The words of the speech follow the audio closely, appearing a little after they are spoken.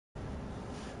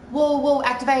We'll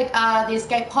activate the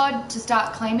escape pod to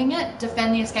start claiming it.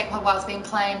 Defend the escape pod while it's being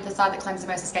claimed. The side that claims the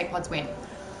most escape pods win.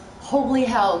 Holy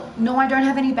hell. No, I don't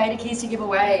have any beta keys to give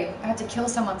away. I had to kill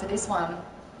someone for this one.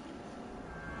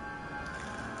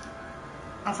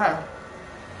 Okay.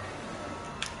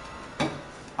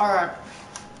 Alright.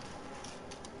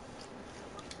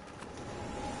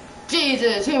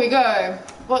 Jesus, here we go.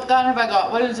 What gun have I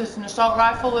got? What is this? An assault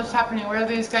rifle? What's happening? Where are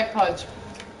the escape pods?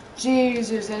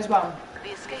 Jesus, there's one. The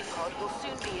escape pod will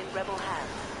soon be in rebel hands.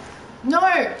 No,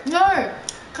 no,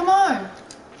 come on.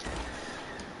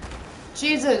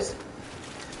 Jesus.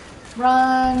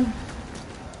 Run.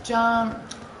 Jump.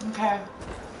 Okay.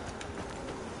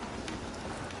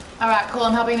 Alright, cool.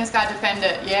 I'm helping this guy defend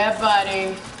it. Yeah,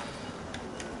 buddy.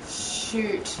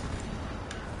 Shoot.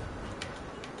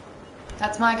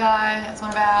 That's my guy. That's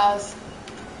one of ours.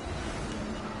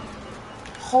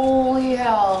 Holy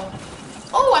hell.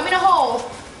 Oh, I'm in a hole.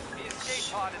 The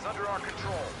escape pod is under our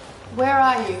control. Where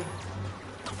are you?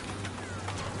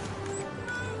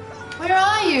 Where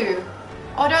are you?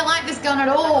 Oh, I don't like this gun at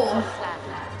all.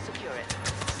 Secure it.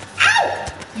 Ow!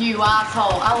 You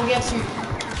asshole. I will get you.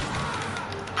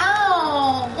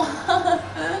 Ow!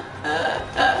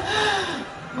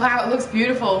 Wow, it looks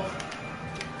beautiful.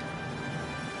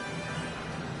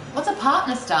 What's a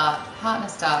partner start? Partner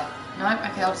start. No?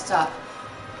 Okay, I'll just start.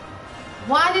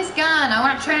 Why this gun? I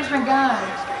want to transfer a gun.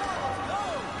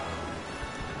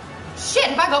 Shit,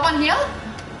 have I got one here?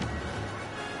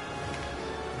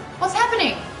 What's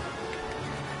happening?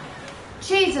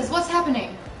 Jesus, what's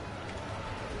happening?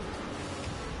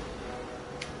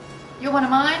 You're one of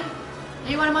mine?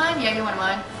 Are you one of mine? Yeah, you're one of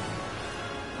mine.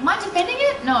 Am I defending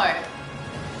it? No.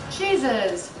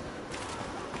 Jesus.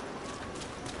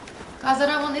 Guys, I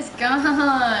don't want this gun.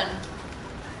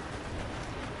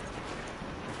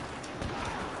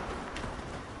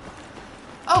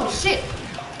 Oh, shit.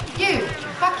 You.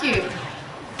 Fuck you.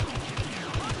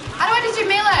 How do I just do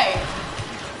melee?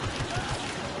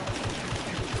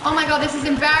 Oh my god, this is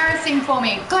embarrassing for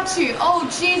me. Got you. Oh,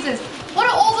 Jesus. What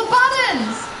are all the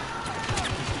buttons?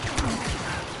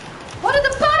 What are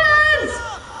the buttons?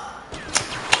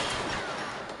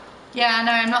 Yeah, I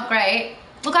know, I'm not great.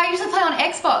 Look, I usually play on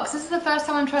Xbox. This is the first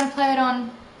time I'm trying to play it on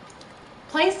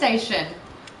PlayStation.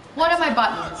 What are my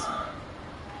buttons?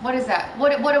 What is that?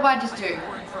 What do I just do?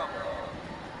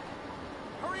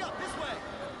 Hurry up, this way.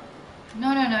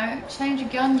 No, no, no. Change your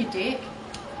gun, you dick.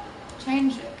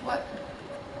 Change what?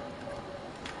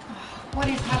 What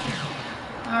is happening?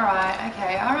 Alright,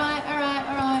 okay. Alright, alright,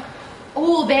 alright.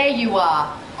 Oh, there you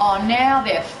are. Oh, now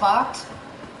they're fucked.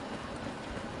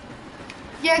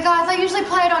 Yeah, guys, I usually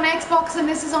play it on Xbox and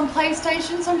this is on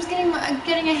PlayStation, so I'm just getting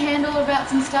a handle about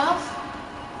some stuff.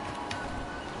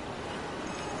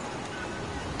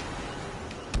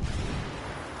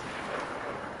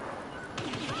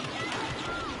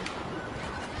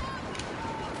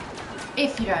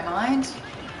 If you don't mind.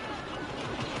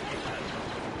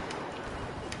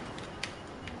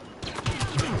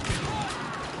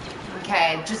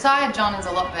 Okay, Josiah John is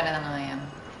a lot better than I am.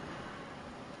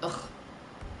 Ugh.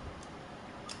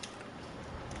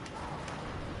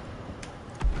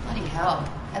 Bloody hell.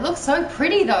 It looks so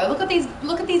pretty though. Look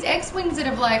at these X-Wings that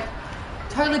have like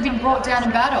totally been brought down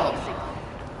in battle.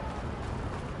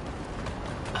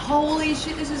 Holy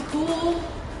shit, this is cool.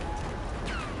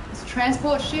 This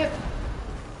transport ship.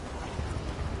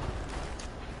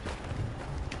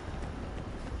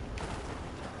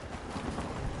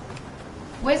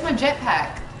 Where's my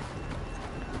jetpack?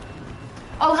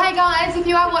 Oh, hey guys, if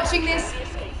you are watching this,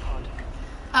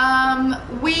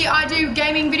 I do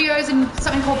gaming videos and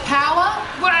something called Power.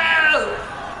 Whoa!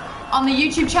 On the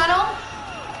YouTube channel.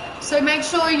 So make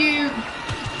sure you...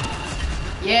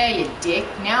 Yeah, you dick.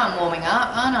 Now I'm warming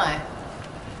up, aren't I?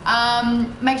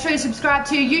 Make sure you subscribe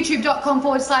to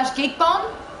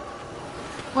youtube.com/geekbomb,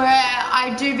 where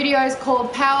I do videos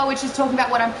called Power, which is talking about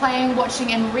what I'm playing,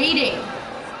 watching, and reading.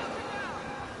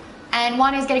 And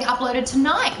one is getting uploaded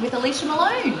tonight with Alicia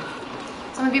Malone.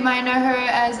 Some of you may know her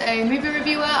as a movie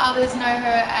reviewer, others know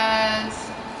her as...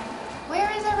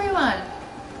 Where is everyone?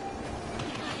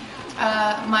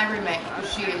 My roommate, who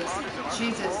she is.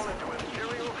 Jesus.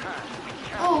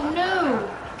 Oh no!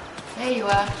 There you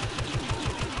are.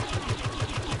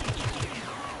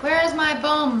 Where is my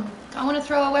bomb? I want to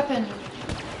throw a weapon.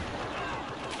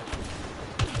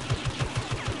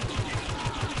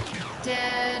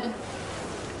 Dead.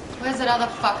 Where's that other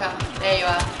fucker? There you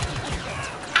are.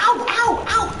 Ow, ow,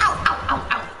 ow, ow, ow, ow,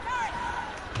 ow.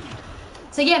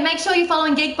 So yeah, make sure you're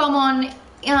following Geek Bomb on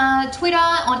Twitter,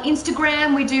 on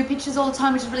Instagram. We do pictures all the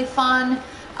time, which is really fun.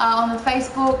 On the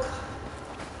Facebook.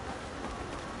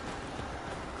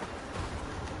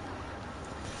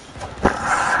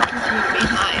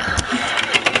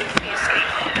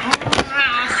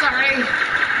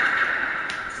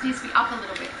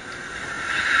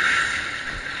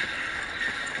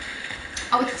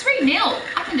 2-0.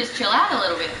 I can just chill out a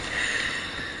little bit.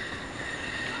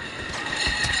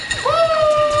 Woo!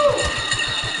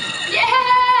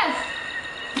 Yes!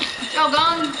 Jog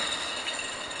on.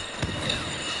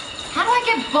 How do I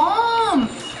get bombed?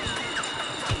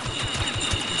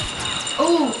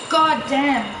 Oh, god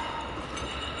damn.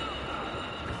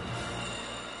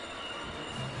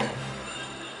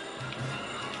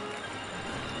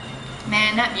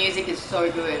 Man, that music is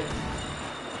so good.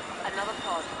 Another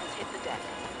pod has hit the deck.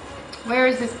 Where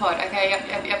is this pod? Okay,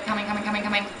 yep, coming.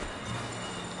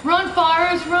 Run,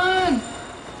 Forrest, run!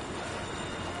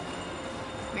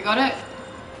 We got it.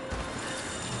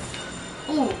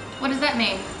 Ooh, what does that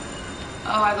mean?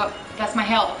 Oh, that's my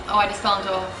health. Oh, I just fell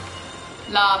into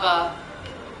lava.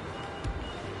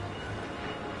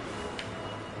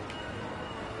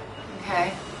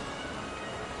 Okay.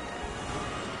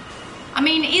 I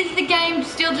mean, is the game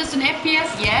still just an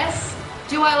FPS? Yes.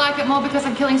 Do I like it more because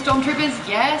I'm killing stormtroopers?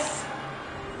 Yes.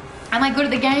 Am I good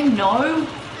at the game? No.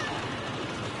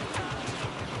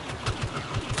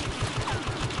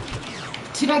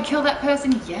 Did I kill that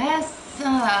person? Yes.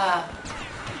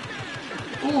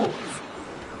 Ooh.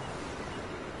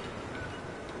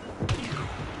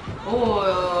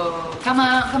 Oh, come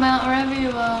out wherever you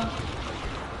are.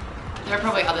 There are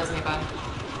probably others nearby.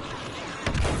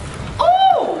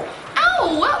 Oh!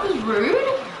 Ow, that was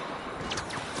rude.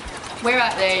 Where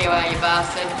out there you are, you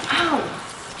bastard. Ow!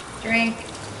 Drink.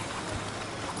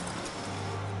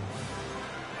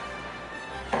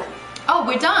 Oh,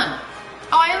 we're done.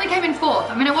 Oh, I only came in 4th.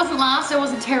 I mean, it wasn't last, so it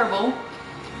wasn't terrible.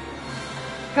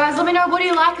 Guys, let me know what do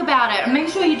you like about it. And make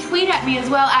sure you tweet at me as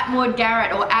well, at Maude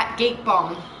Garrett or at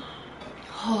Geekbomb.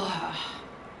 Oh,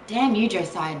 damn you,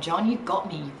 Josiah John. You got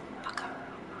me, you fucker.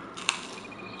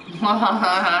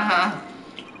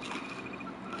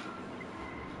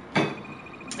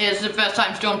 Yeah, this is the first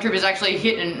time stormtroopers actually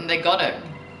hit and they got it.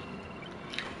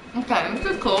 Okay, this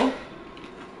is cool.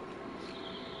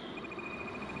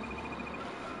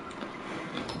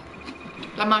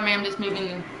 Don't mind me, I'm just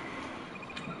moving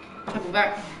the table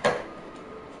back.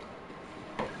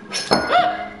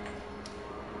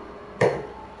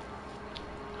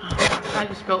 I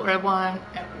just spilled red wine.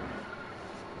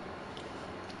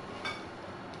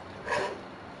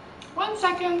 1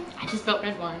 second. I just spilled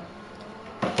red wine.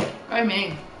 Oh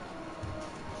me.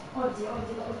 Oh dear, oh dear, oh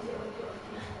dear, oh dear.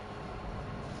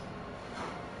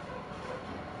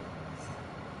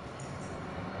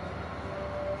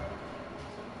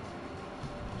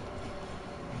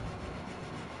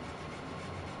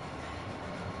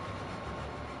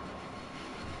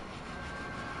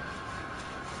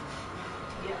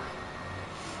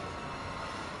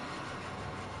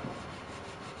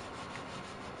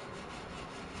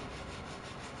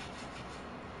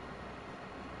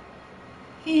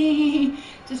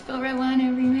 Just spilled red wine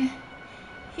everywhere.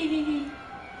 Okay,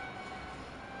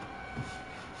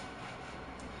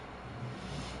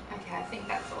 I think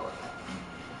that's all of it.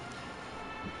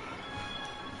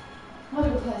 What a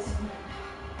place.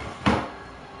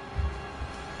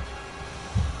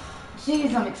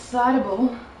 Jeez, I'm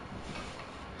excitable.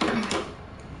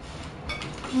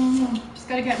 Just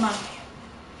gotta get my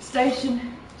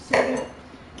station sorted.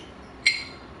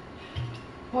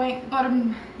 Point,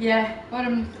 bottom, yeah,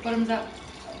 bottom's up.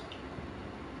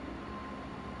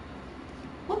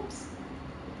 Whoops.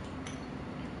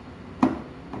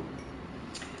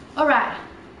 Alright,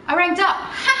 I ranked up.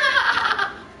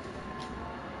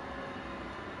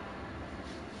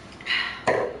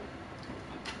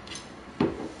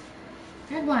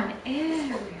 Red wine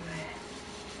everywhere.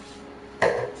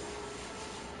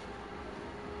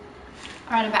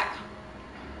 Alright, I'm back.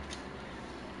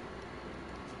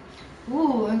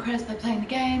 Ooh, and credits by playing the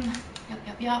game.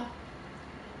 Yep.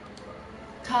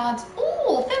 Cards.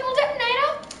 Ooh, thermal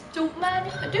detonator. Don't mind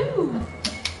if I do.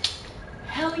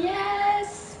 Hell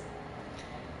yes.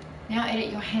 Now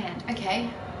edit your hand. Okay.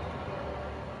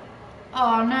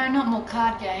 Oh no, not more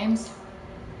card games.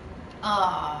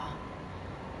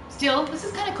 Still, this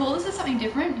is kind of cool. This is something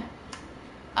different.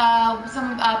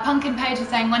 Some Pumpkin Page is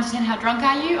saying 1 to 10, how drunk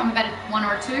are you? I'm about a 1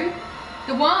 or a 2.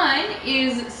 The wine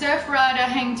is Surf Rider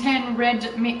Hang 10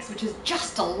 Red Mix, which is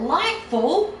just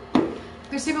delightful.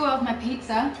 Goes super well with my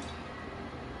pizza.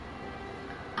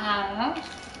 Alright.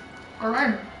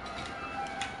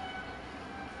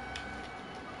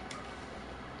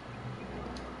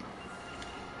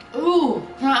 Ooh,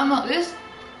 can I unlock this?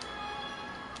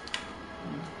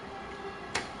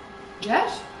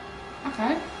 Yes?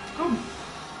 Okay, good.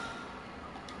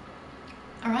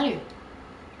 Alrighty.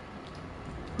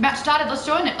 Match started, let's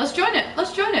join it, let's join it,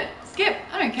 let's join it. Skip,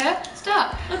 I don't care,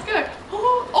 start, let's go.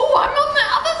 Oh, I'm on the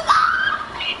other side!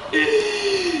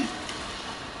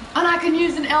 can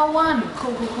use an L1.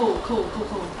 Cool.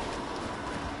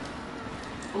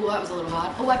 Oh, that was a little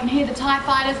hard. Oh, I can hear the TIE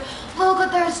fighters. Look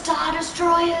at those Star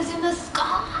Destroyers in the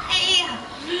sky.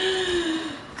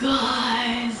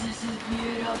 Guys, this is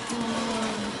beautiful.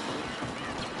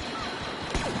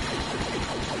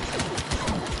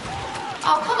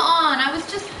 Oh, come on. I was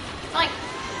just, like,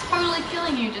 totally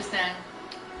killing you just then.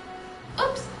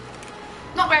 Oops.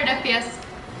 Not great at FPS.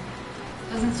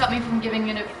 Doesn't stop me from giving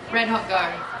it a red hot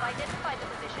go.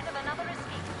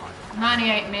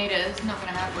 98 meters. Not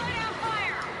gonna happen.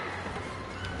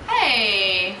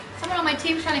 Hey! Someone on my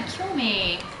team's trying to kill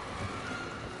me.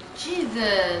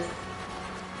 Jesus.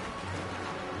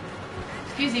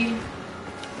 Excuse me.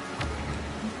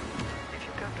 If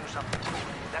you don't do something,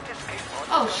 that escape pod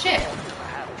Oh, will shit. fall into the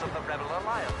hands of the Rebel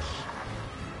Alliance.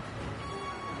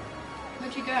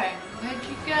 Where'd you go? Where'd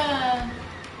you go?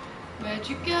 Where'd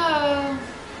you go?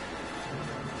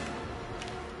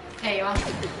 There you are.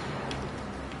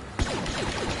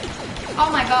 Oh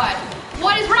my god.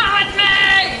 What is wrong with me?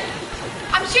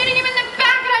 I'm shooting him in the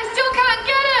back and I still can't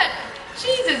get it.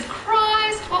 Jesus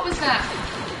Christ. What was that?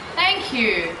 Thank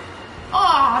you.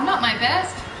 Oh, not my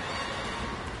best.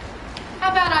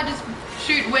 How about I just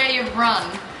shoot where you've run?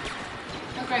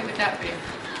 Not great with that bit.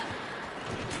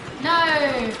 No.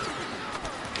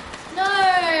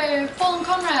 No. Fallen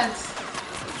comrades.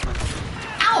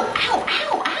 Ow, ow,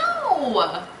 ow,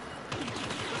 ow.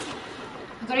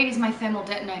 I've got to use my thermal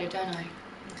detonator, don't I?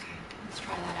 Okay, let's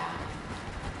try that out.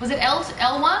 Was it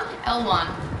L1? L1.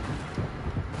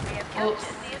 Oops,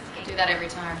 I do that every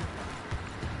time.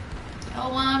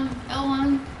 L1,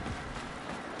 L1.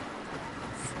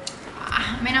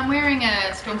 I mean, I'm wearing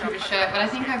a Stormtrooper shirt, but I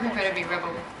think I prefer to be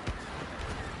Rebel.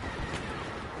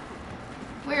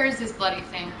 Where is this bloody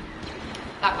thing?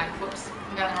 That way. Whoops,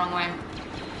 I'm going the wrong way.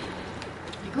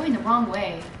 You're going the wrong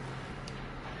way.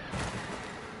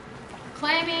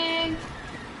 Claiming.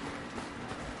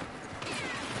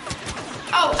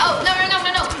 Oh, no.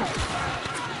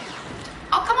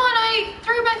 Oh, come on, I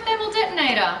threw my thermal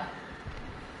detonator.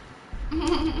 We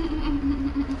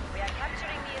are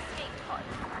capturing the escape pod.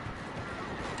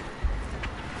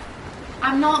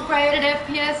 I'm not great at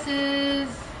FPSs.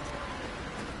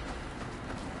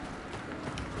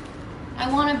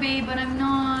 I want to be, but I'm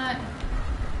not.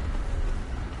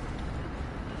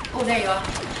 Oh, there you are.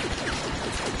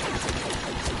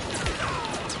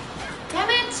 Damn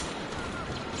it!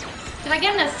 Did I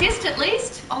get an assist at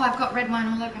least? Oh, I've got red wine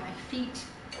all over my feet.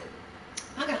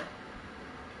 Bugger.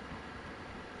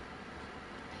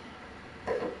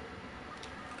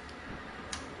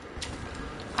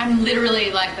 I'm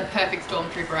literally like the perfect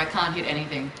stormtrooper. I can't hit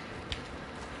anything.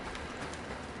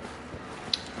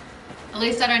 At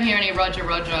least I don't hear any Roger,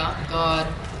 Roger. God.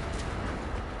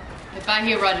 If I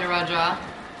hear Roger, Roger,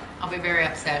 I'll be very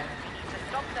upset. To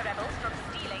stop the rebels from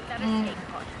stealing that escape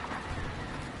pod.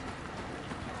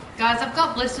 Guys, I've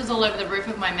got blisters all over the roof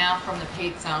of my mouth from the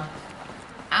pizza.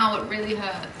 Ow, it really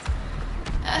hurts.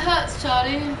 It hurts,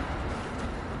 Charlie.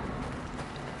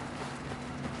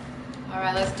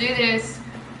 Alright, let's do this.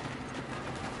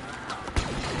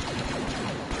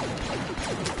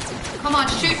 Come on,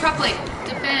 shoot properly.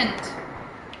 Defend.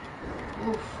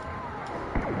 Oof.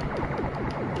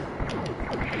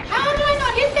 How did I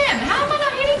not hit them? How am I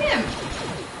not hitting them?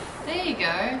 There you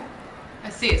go.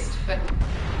 Assist, but...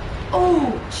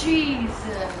 Oh,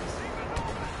 Jesus.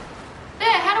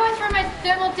 There, how do I throw my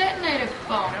thermal detonator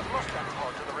bomb? We have lost that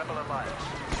pod to the Rebel Alliance.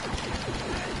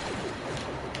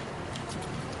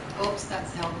 Oops,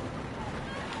 that's hell.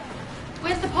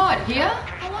 Where's the pod? Here?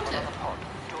 I want it.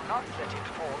 Do not let it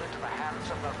fall into the hands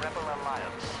of the Rebel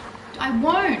Alliance. I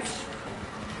won't.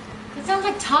 It sounds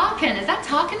like Tarkin. Is that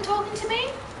Tarkin talking to me?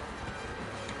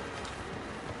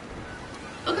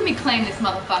 Look at me claim this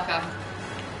motherfucker.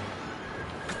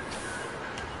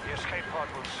 The escape pod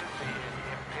will soon be in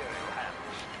Imperial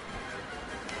hands.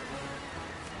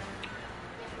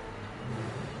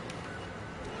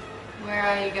 Where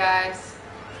are you guys?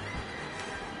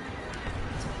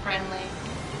 It's friendly.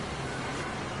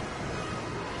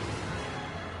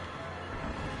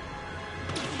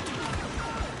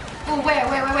 Oh, where?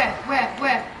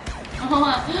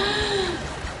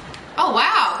 Oh,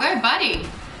 wow. Go, buddy.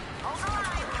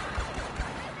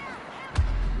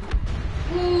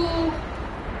 Ooh.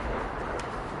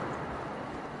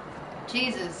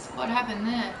 Jesus, what happened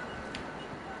there?